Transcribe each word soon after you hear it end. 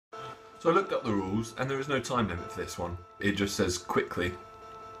So I looked up the rules and there is no time limit for this one. It just says quickly.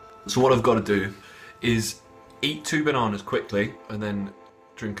 So what I've got to do is eat 2 bananas quickly and then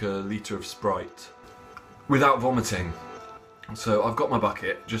drink a litre of Sprite without vomiting. So I've got my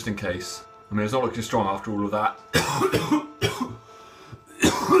bucket just in case. I mean, it's not looking strong after all of that.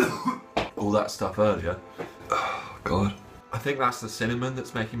 All that stuff earlier. Oh, God. I think that's the cinnamon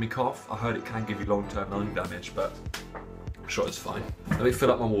that's making me cough. I heard it can give you long-term lung damage, but I'm sure it's fine. Let me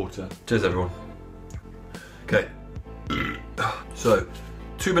fill up my water. Cheers, everyone. Okay. So,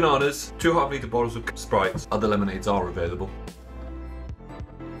 2 bananas, 2 half-litre bottles of Sprite. Other lemonades are available.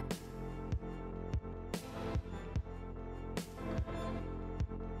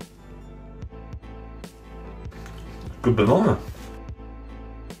 Good banana.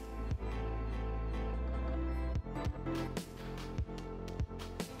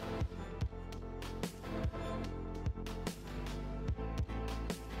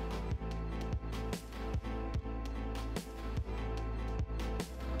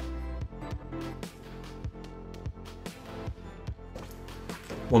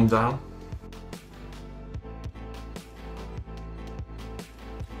 One down.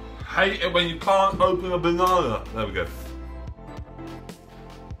 Hate it when you can't open a banana. There we go.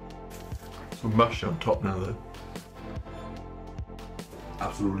 Some mush on top now though.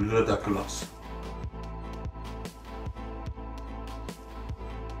 Absolutely ridiculous.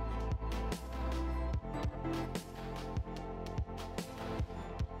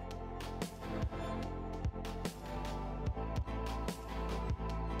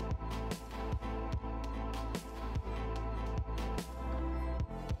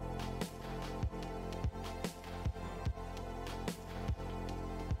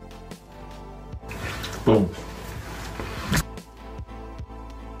 Boom.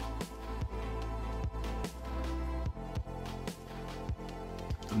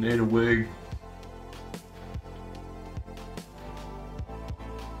 I need a wig.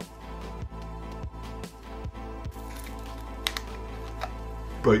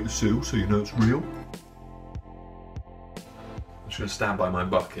 Break the seal so you know it's real. I'm just gonna stand by my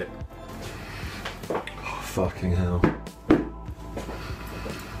bucket. Oh, fucking hell.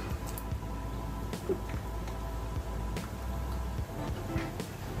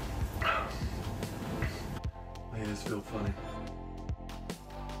 My ears feel funny.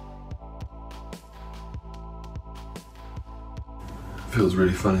 Feels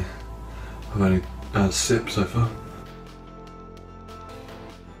really funny. I've only had a sip so far.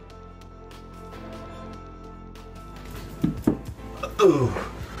 Oh.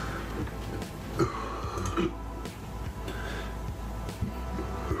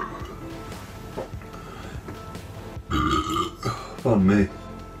 Pardon me.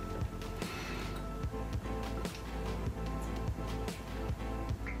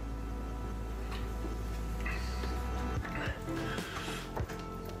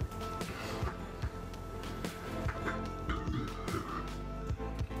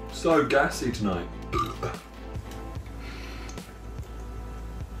 So gassy tonight.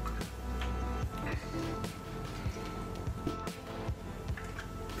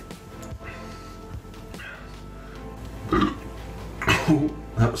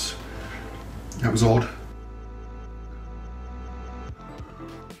 That was odd.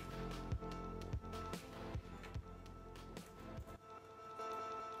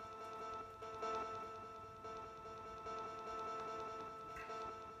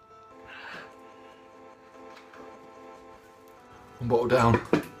 One bottle down.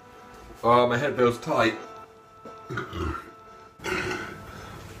 Oh, my head feels tight. I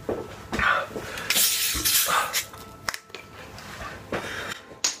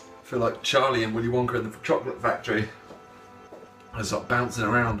feel like Charlie and Willy Wonka in the chocolate factory. I start bouncing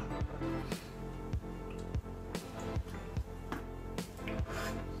around.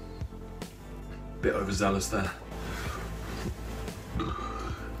 Bit overzealous there.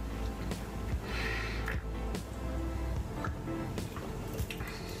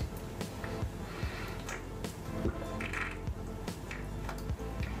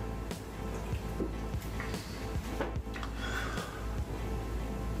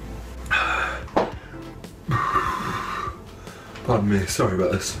 Pardon me, sorry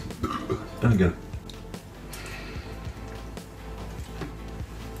about this. And again.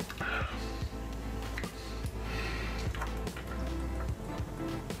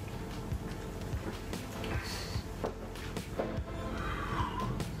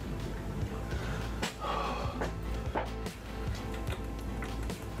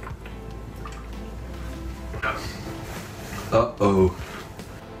 Uh-oh.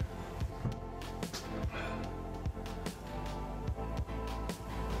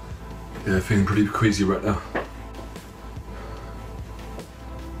 Yeah, feeling pretty queasy right now.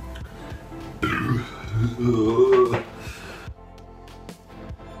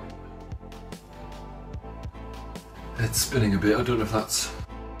 It's spinning a bit. I don't know if that's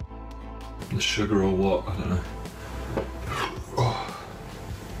the sugar or what. I don't know. Oh.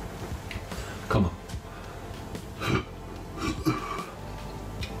 Come on.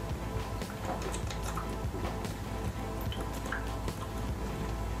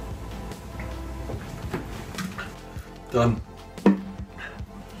 Done.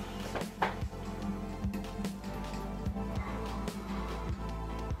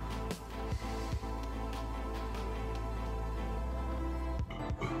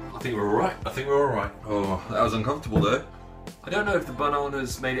 I think we're alright. I think we're alright. Oh, that was uncomfortable though. I don't know if the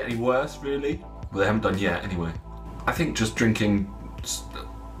bananas made it any worse, really. Well, they haven't done yet, anyway. I think just drinking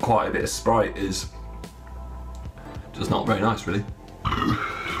quite a bit of Sprite is just not very nice, really.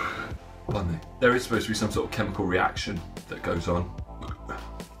 Pardon me. There is supposed to be some sort of chemical reaction that goes on,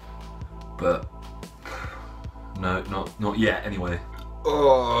 but no, not yet, anyway.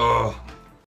 Oh.